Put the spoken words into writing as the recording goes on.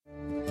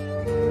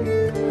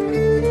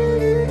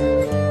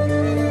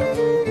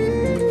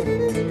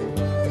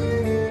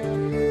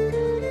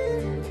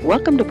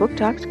Welcome to Book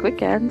Talks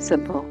Quick and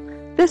Simple.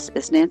 This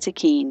is Nancy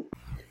Keene.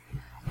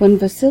 When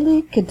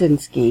Vasily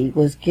Kandinsky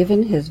was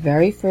given his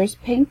very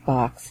first paint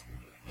box,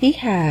 he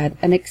had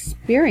an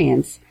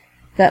experience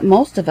that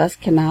most of us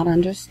cannot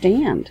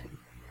understand.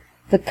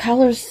 The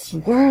colors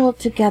swirled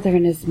together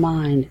in his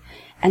mind,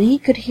 and he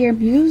could hear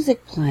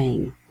music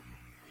playing.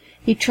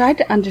 He tried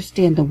to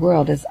understand the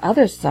world as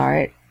others saw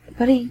it,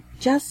 but he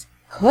just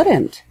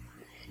couldn't.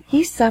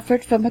 He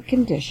suffered from a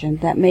condition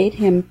that made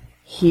him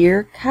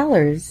hear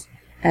colors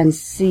and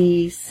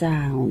see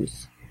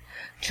sounds.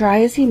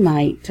 Try as he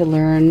might to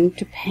learn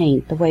to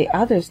paint the way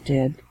others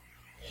did,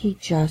 he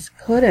just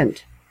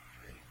couldn't.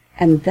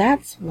 And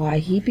that's why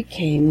he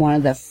became one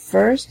of the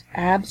first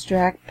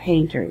abstract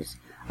painters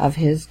of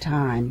his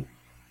time.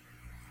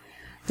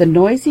 The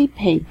Noisy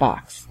Paint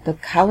Box, The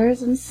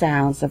Colors and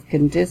Sounds of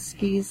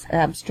Kandinsky's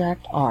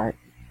Abstract Art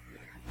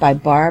by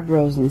Barb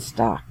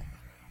Rosenstock.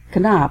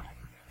 Knopf,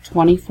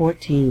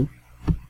 2014.